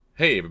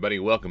Hey everybody,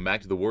 welcome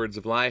back to the Words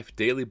of Life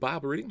Daily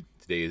Bible Reading.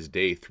 Today is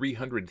day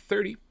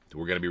 330.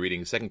 We're going to be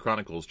reading 2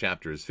 Chronicles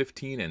chapters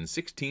 15 and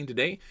 16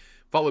 today,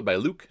 followed by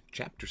Luke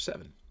chapter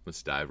 7.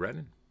 Let's dive right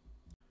in.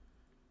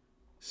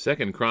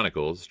 2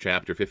 Chronicles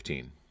chapter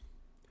 15.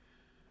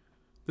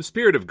 The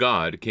Spirit of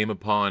God came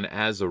upon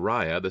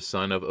Azariah the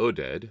son of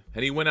Oded,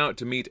 and he went out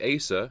to meet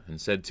Asa,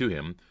 and said to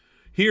him,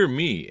 Hear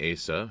me,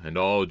 Asa, and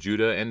all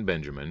Judah and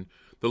Benjamin.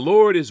 The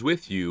Lord is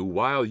with you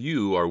while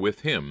you are with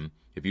him.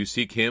 If you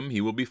seek him, he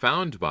will be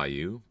found by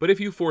you. But if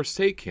you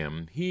forsake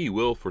him, he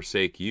will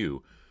forsake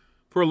you.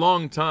 For a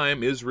long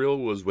time Israel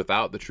was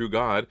without the true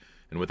God,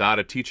 and without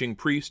a teaching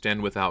priest,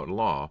 and without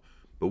law.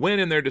 But when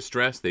in their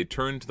distress they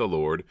turned to the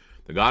Lord,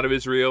 the God of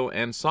Israel,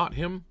 and sought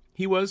him,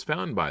 he was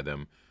found by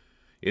them.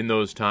 In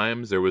those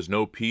times there was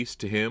no peace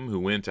to him who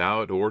went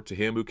out, or to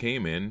him who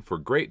came in, for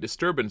great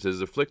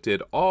disturbances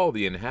afflicted all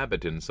the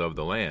inhabitants of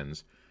the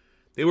lands.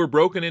 They were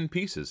broken in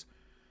pieces.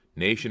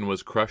 Nation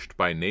was crushed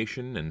by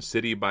nation, and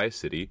city by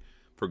city,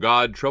 for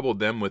God troubled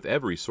them with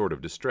every sort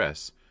of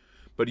distress.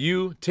 But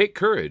you, take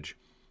courage.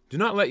 Do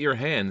not let your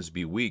hands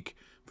be weak,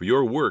 for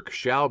your work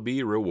shall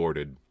be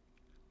rewarded.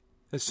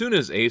 As soon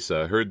as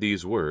Asa heard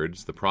these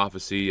words, the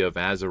prophecy of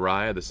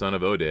Azariah the son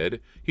of Oded,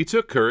 he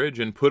took courage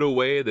and put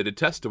away the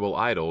detestable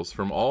idols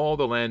from all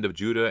the land of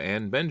Judah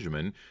and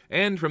Benjamin,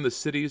 and from the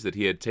cities that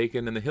he had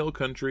taken in the hill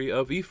country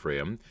of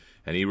Ephraim,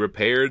 and he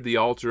repaired the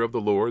altar of the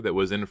Lord that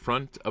was in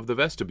front of the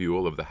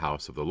vestibule of the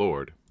house of the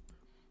Lord.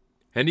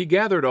 And he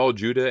gathered all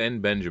Judah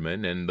and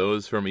Benjamin, and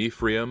those from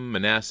Ephraim,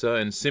 Manasseh,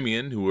 and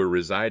Simeon who were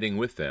residing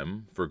with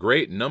them, for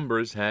great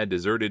numbers had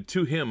deserted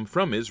to him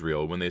from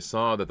Israel when they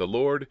saw that the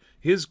Lord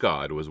his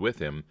God was with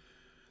him.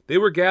 They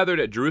were gathered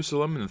at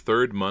Jerusalem in the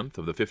 3rd month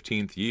of the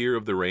 15th year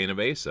of the reign of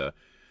Asa.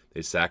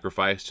 They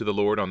sacrificed to the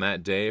Lord on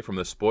that day from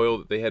the spoil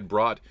that they had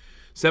brought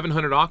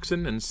 700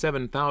 oxen and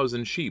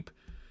 7,000 sheep.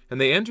 And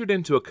they entered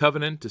into a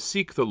covenant to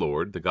seek the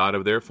Lord, the God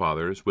of their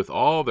fathers, with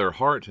all their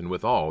heart and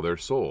with all their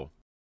soul.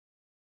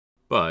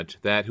 But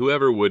that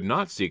whoever would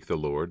not seek the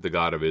Lord, the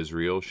God of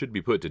Israel, should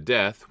be put to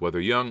death,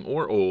 whether young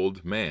or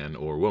old, man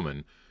or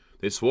woman.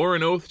 They swore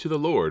an oath to the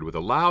Lord with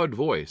a loud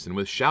voice, and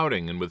with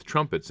shouting, and with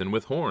trumpets, and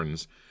with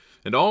horns.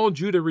 And all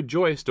Judah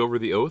rejoiced over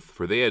the oath,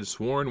 for they had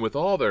sworn with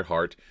all their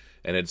heart,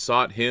 and had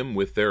sought him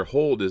with their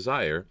whole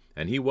desire,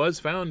 and he was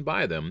found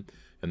by them,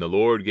 and the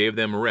Lord gave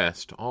them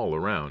rest all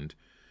around.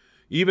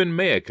 Even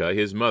Maacah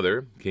his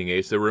mother, King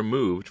Asa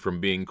removed from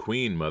being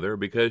queen mother,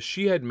 because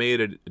she had made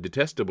a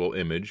detestable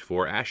image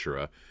for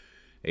Asherah.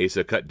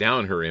 Asa cut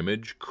down her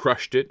image,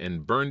 crushed it,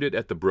 and burned it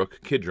at the brook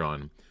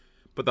Kidron.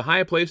 But the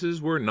high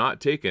places were not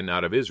taken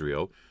out of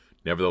Israel.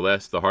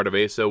 Nevertheless, the heart of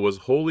Asa was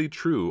wholly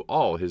true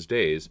all his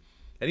days.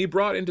 And he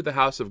brought into the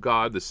house of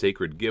God the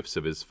sacred gifts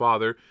of his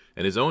father,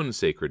 and his own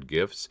sacred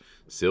gifts,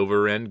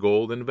 silver and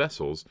gold and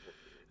vessels.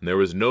 And there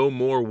was no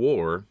more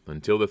war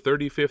until the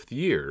 35th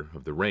year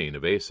of the reign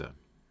of Asa.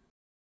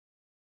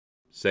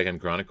 2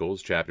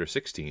 Chronicles chapter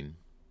 16.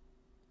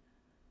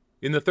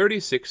 In the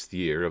 36th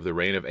year of the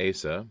reign of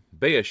Asa,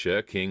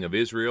 Baasha king of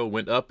Israel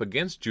went up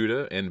against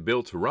Judah and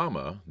built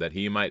Ramah, that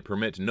he might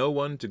permit no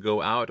one to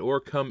go out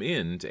or come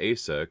in to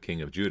Asa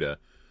king of Judah.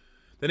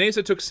 Then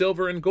Asa took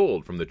silver and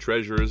gold from the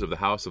treasures of the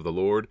house of the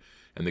Lord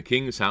and the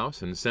king's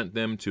house, and sent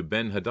them to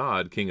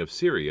Ben-Hadad king of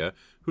Syria,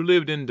 who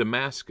lived in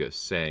Damascus,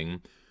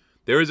 saying,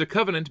 There is a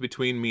covenant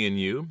between me and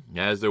you,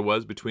 as there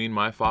was between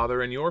my father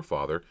and your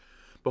father.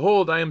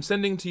 Behold, I am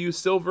sending to you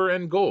silver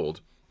and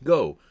gold.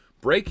 Go,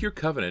 break your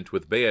covenant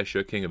with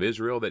Baasha king of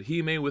Israel, that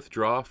he may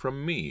withdraw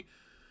from me.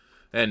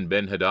 And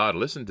Ben-Hadad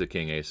listened to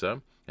King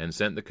Asa, and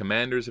sent the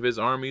commanders of his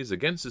armies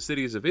against the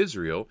cities of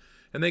Israel,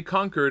 and they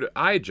conquered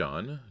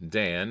Ijon,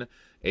 Dan,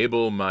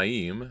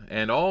 Abel-Maim,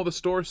 and all the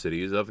store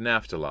cities of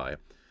Naphtali.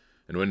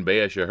 And when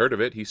Baasha heard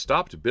of it, he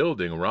stopped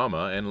building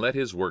Ramah, and let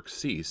his work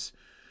cease.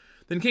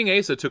 Then King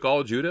Asa took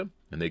all Judah,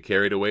 and they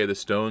carried away the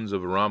stones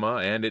of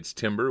Ramah and its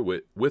timber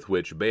with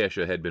which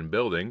Baasha had been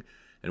building,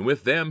 and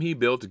with them he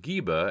built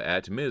Geba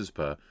at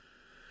Mizpah.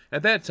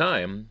 At that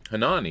time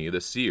Hanani the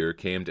seer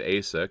came to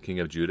Asa king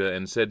of Judah,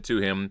 and said to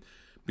him,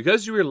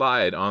 Because you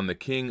relied on the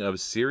king of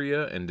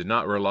Syria, and did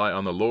not rely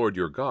on the Lord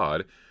your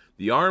God,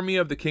 the army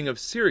of the king of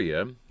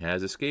Syria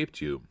has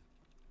escaped you.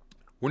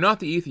 Were not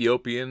the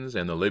Ethiopians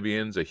and the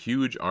Libyans a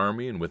huge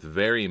army, and with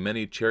very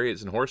many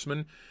chariots and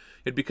horsemen?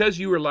 Yet because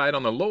you relied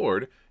on the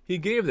Lord, he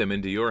gave them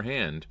into your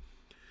hand.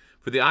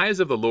 For the eyes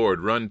of the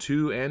Lord run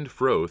to and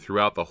fro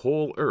throughout the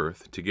whole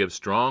earth, to give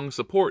strong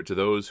support to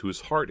those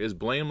whose heart is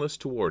blameless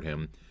toward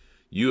him.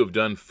 You have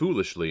done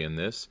foolishly in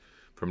this.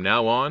 From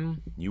now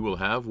on you will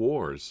have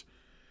wars.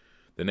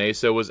 Then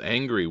Asa was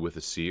angry with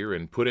the seer,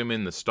 and put him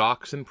in the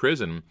stocks in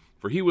prison,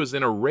 for he was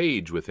in a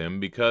rage with him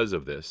because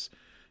of this.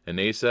 And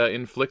Asa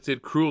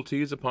inflicted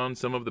cruelties upon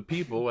some of the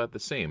people at the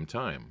same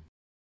time.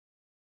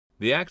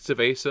 The acts of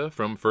Asa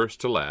from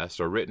first to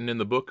last are written in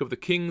the book of the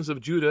kings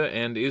of Judah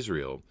and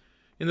Israel.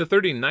 In the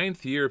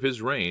 39th year of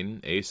his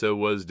reign, Asa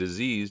was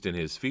diseased in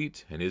his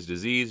feet, and his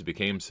disease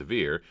became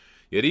severe.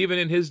 Yet even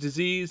in his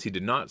disease he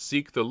did not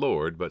seek the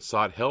Lord, but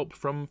sought help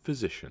from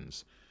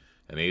physicians.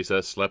 And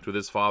Asa slept with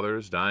his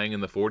fathers, dying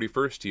in the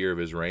 41st year of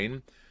his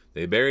reign.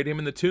 They buried him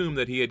in the tomb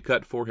that he had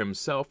cut for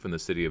himself in the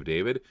city of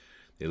David.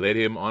 They laid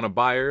him on a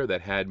bier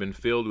that had been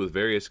filled with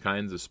various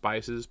kinds of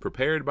spices,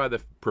 prepared by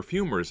the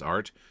perfumer's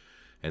art,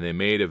 and they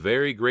made a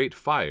very great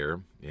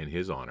fire in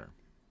his honor.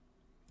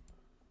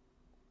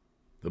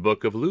 The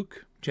book of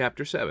Luke,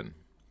 chapter 7.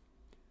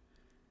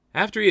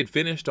 After he had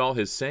finished all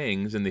his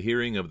sayings in the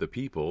hearing of the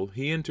people,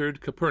 he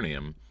entered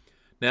Capernaum.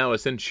 Now a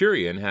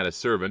centurion had a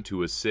servant who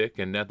was sick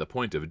and at the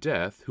point of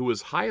death, who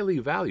was highly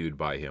valued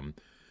by him.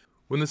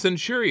 When the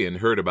centurion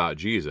heard about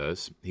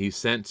Jesus, he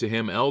sent to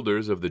him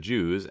elders of the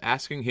Jews,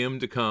 asking him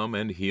to come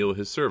and heal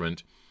his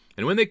servant.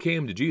 And when they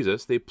came to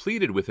Jesus, they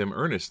pleaded with him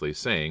earnestly,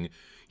 saying,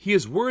 "He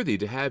is worthy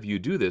to have you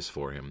do this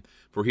for him,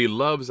 for he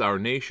loves our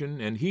nation,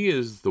 and he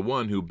is the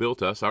one who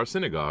built us our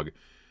synagogue."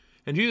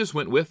 And Jesus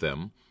went with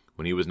them.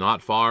 When he was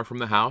not far from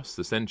the house,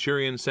 the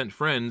centurion sent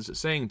friends,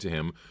 saying to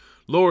him,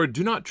 "Lord,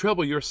 do not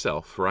trouble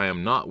yourself, for I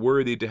am not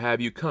worthy to have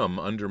you come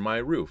under my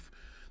roof.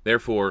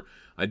 Therefore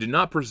I did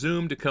not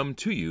presume to come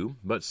to you,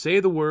 but say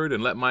the word,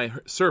 and let my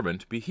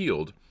servant be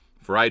healed.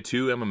 For I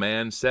too am a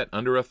man set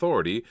under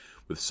authority,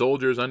 with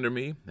soldiers under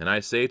me, and I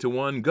say to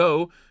one,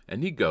 'Go,'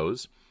 and he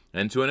goes,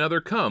 and to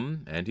another,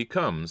 'Come,' and he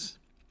comes,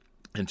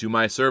 and to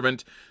my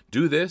servant,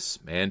 'Do this,'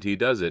 and he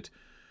does it."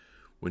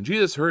 When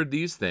Jesus heard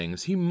these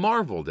things, he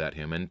marveled at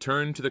him, and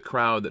turned to the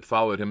crowd that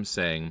followed him,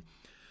 saying,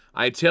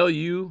 "I tell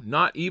you,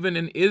 not even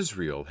in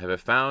Israel have I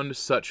found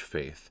such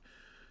faith."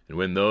 And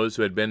when those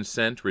who had been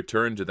sent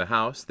returned to the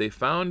house, they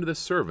found the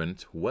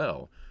servant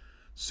well.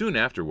 Soon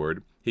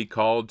afterward he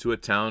called to a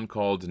town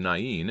called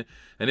Nain,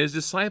 and his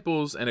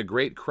disciples and a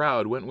great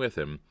crowd went with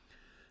him.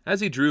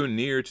 As he drew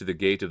near to the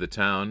gate of the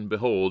town,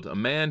 behold, a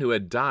man who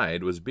had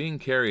died was being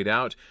carried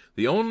out,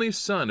 the only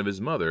son of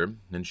his mother,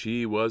 and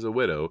she was a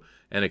widow,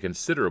 and a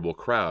considerable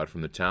crowd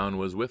from the town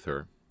was with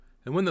her.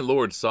 And when the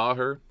Lord saw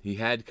her, he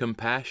had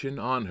compassion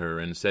on her,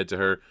 and said to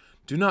her,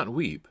 "Do not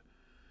weep."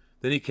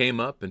 Then he came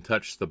up and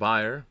touched the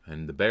bier,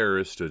 and the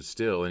bearers stood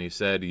still, and he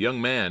said,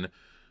 "Young man,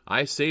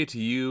 I say to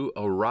you,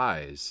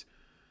 arise."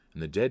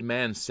 And the dead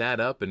man sat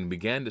up and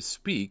began to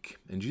speak,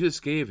 and Jesus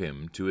gave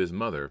him to his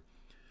mother.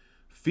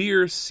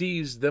 Fear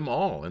seized them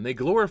all, and they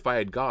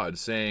glorified God,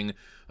 saying,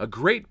 "A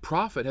great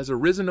prophet has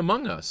arisen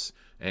among us,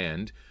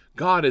 and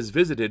God has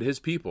visited his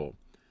people."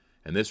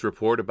 And this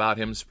report about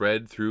him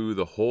spread through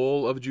the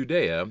whole of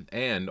Judea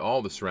and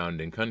all the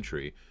surrounding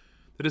country.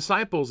 The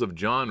disciples of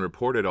John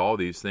reported all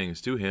these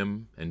things to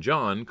him, and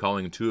John,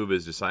 calling 2 of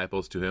his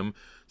disciples to him,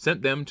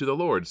 sent them to the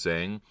Lord,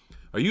 saying,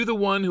 "Are you the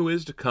one who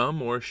is to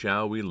come, or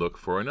shall we look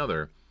for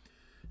another?"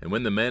 And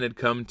when the men had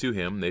come to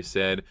him, they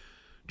said,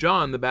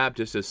 "John the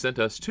Baptist has sent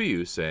us to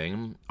you,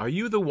 saying, 'Are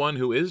you the one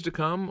who is to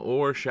come,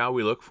 or shall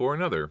we look for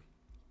another?'"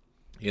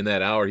 In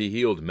that hour he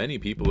healed many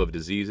people of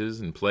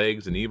diseases and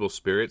plagues and evil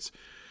spirits,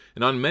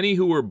 and on many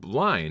who were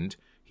blind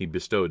he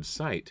bestowed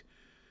sight.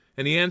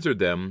 And he answered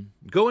them,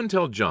 "Go and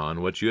tell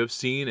John what you have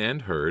seen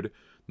and heard.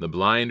 The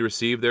blind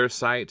receive their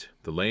sight,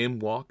 the lame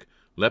walk,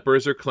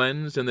 lepers are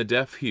cleansed, and the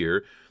deaf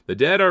hear. The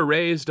dead are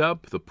raised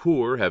up, the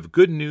poor have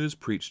good news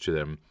preached to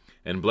them.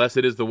 And blessed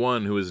is the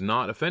one who is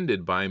not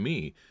offended by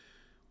me."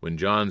 When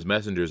John's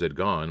messengers had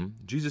gone,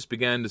 Jesus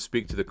began to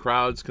speak to the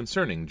crowds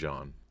concerning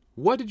John.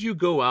 "What did you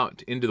go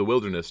out into the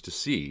wilderness to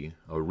see?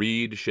 A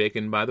reed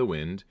shaken by the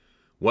wind?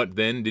 What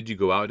then did you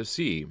go out to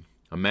see?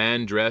 A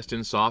man dressed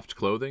in soft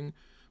clothing?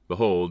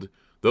 Behold,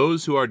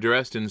 those who are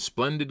dressed in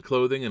splendid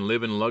clothing and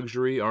live in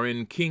luxury are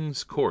in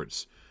king's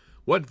courts.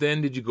 What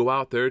then did you go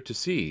out there to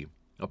see?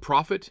 A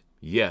prophet?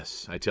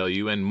 Yes, I tell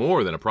you, and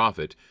more than a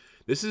prophet.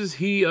 This is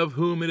he of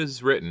whom it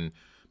is written,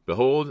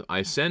 'Behold,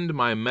 I send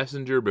my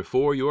messenger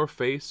before your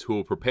face, who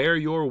will prepare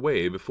your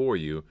way before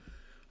you.'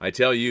 I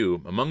tell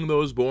you, among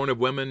those born of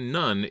women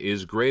none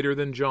is greater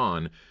than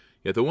John,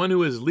 yet the one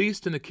who is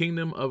least in the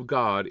kingdom of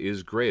God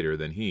is greater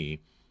than he."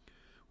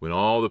 When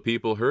all the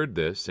people heard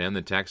this, and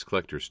the tax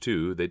collectors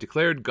too, they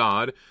declared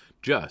God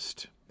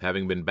just,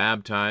 having been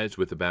baptized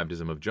with the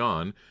baptism of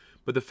John.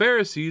 But the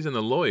Pharisees and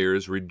the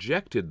lawyers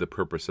rejected the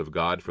purpose of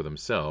God for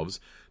themselves,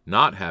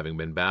 not having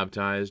been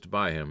baptized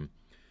by him.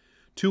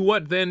 "To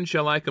what then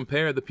shall I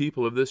compare the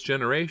people of this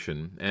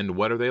generation, and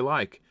what are they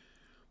like?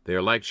 They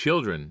are like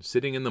children,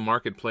 sitting in the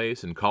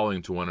marketplace and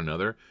calling to one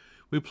another,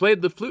 'We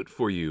played the flute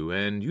for you,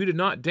 and you did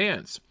not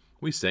dance.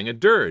 We sang a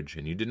dirge,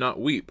 and you did not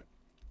weep.'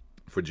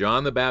 For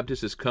John the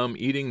Baptist is come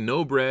eating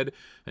no bread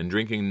and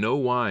drinking no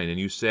wine, and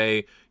you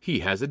say, 'He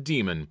has a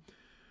demon.'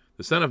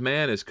 The Son of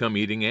Man is come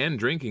eating and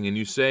drinking, and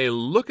you say,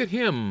 'Look at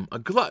him, a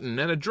glutton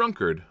and a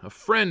drunkard, a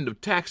friend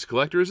of tax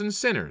collectors and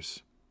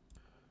sinners.'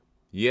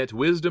 Yet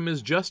wisdom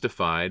is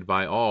justified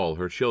by all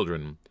her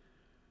children."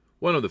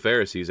 One of the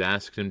Pharisees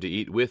asked him to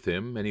eat with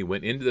him, and he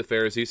went into the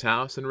Pharisee's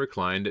house and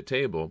reclined at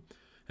table.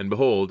 And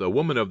behold, a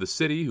woman of the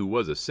city, who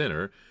was a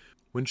sinner,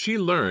 when she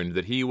learned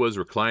that he was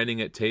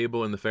reclining at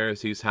table in the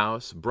Pharisee's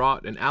house,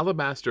 brought an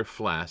alabaster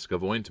flask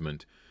of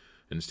ointment,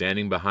 and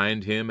standing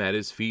behind him at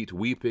his feet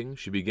weeping,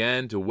 she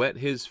began to wet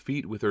his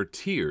feet with her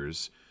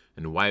tears,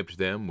 and wiped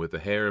them with the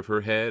hair of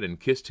her head, and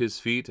kissed his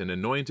feet, and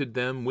anointed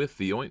them with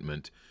the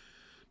ointment.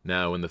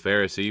 Now when the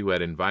Pharisee who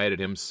had invited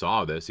him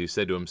saw this, he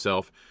said to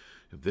himself,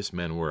 If this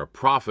man were a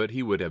prophet,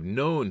 he would have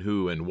known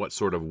who and what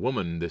sort of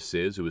woman this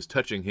is who is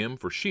touching him,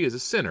 for she is a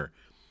sinner.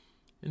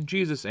 And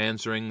Jesus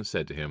answering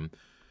said to him,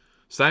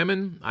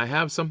 Simon, I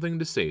have something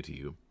to say to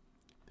you.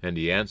 And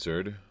he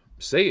answered,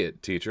 Say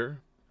it, teacher.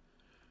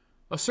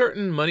 A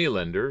certain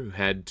moneylender who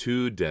had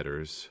 2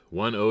 debtors,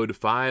 one owed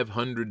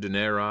 500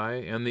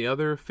 denarii, and the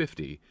other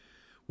 50.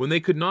 When they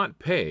could not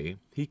pay,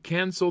 he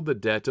cancelled the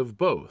debt of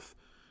both.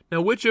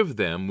 Now which of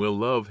them will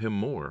love him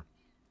more?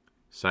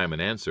 Simon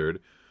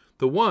answered,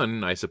 The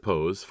one, I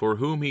suppose, for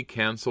whom he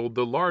cancelled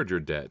the larger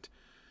debt.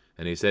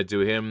 And he said to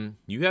him,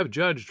 You have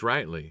judged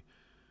rightly.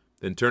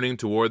 Then turning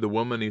toward the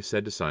woman, he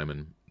said to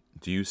Simon,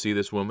 Do you see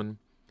this woman?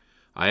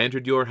 I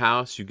entered your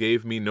house, you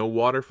gave me no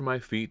water for my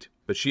feet,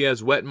 but she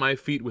has wet my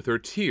feet with her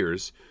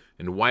tears,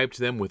 and wiped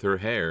them with her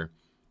hair.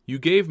 You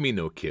gave me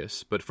no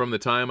kiss, but from the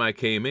time I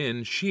came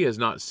in, she has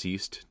not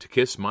ceased to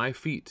kiss my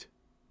feet.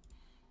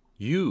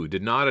 You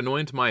did not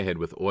anoint my head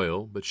with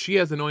oil, but she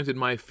has anointed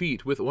my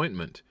feet with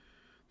ointment.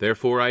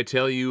 Therefore I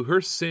tell you,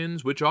 her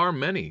sins, which are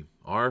many,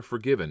 are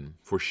forgiven,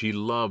 for she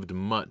loved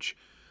much.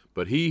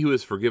 But he who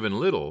is forgiven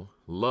little,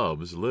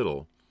 loves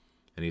little.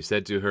 And he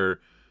said to her,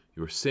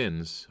 Your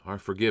sins are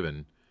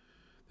forgiven.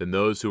 Then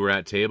those who were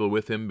at table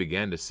with him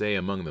began to say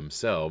among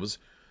themselves,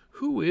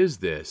 Who is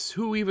this,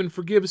 who even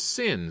forgives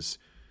sins?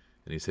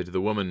 And he said to the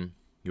woman,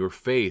 Your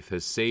faith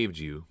has saved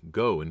you.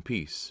 Go in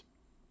peace.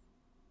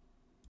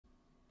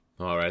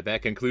 All right,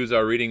 that concludes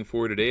our reading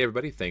for today,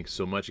 everybody. Thanks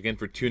so much again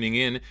for tuning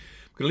in. I'm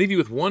going to leave you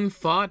with one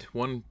thought,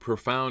 one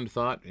profound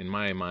thought, in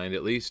my mind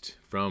at least,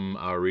 from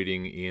our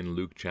reading in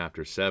Luke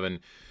chapter 7,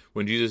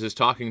 when Jesus is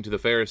talking to the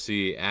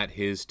Pharisee at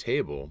his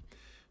table.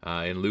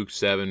 In Luke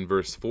 7,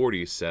 verse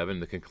 47,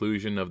 the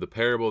conclusion of the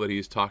parable that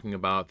he's talking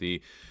about,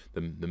 the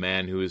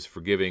man who is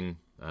forgiving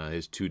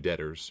his 2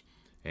 debtors,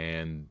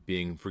 and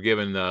being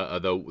forgiven,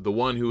 the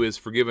one who is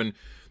forgiven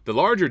the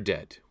larger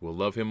debt will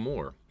love him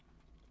more.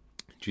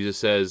 Jesus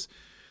says,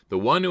 The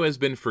one who has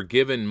been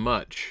forgiven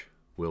much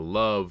will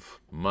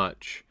love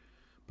much,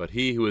 but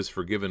he who is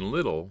forgiven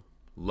little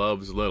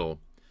loves little.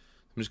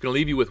 I'm just going to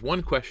leave you with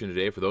one question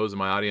today for those in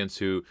my audience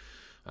who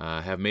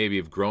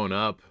have grown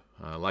up,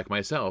 like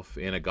myself,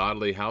 in a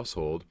godly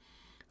household.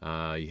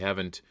 You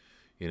haven't,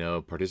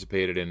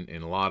 participated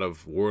in a lot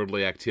of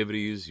worldly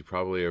activities. You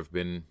probably have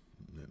been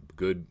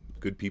good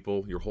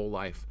people your whole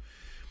life.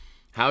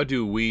 How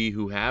do we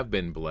who have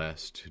been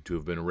blessed to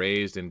have been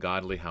raised in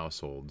godly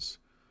households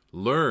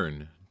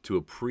learn to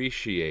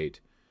appreciate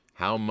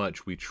how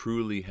much we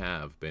truly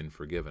have been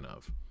forgiven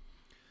of?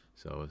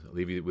 So I'll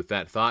leave you with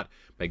that thought.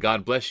 May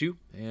God bless you.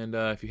 And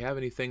if you have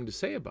anything to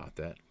say about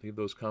that, leave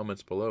those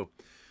comments below.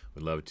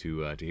 We'd love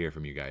to hear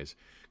from you guys.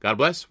 God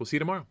bless. We'll see you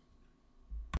tomorrow.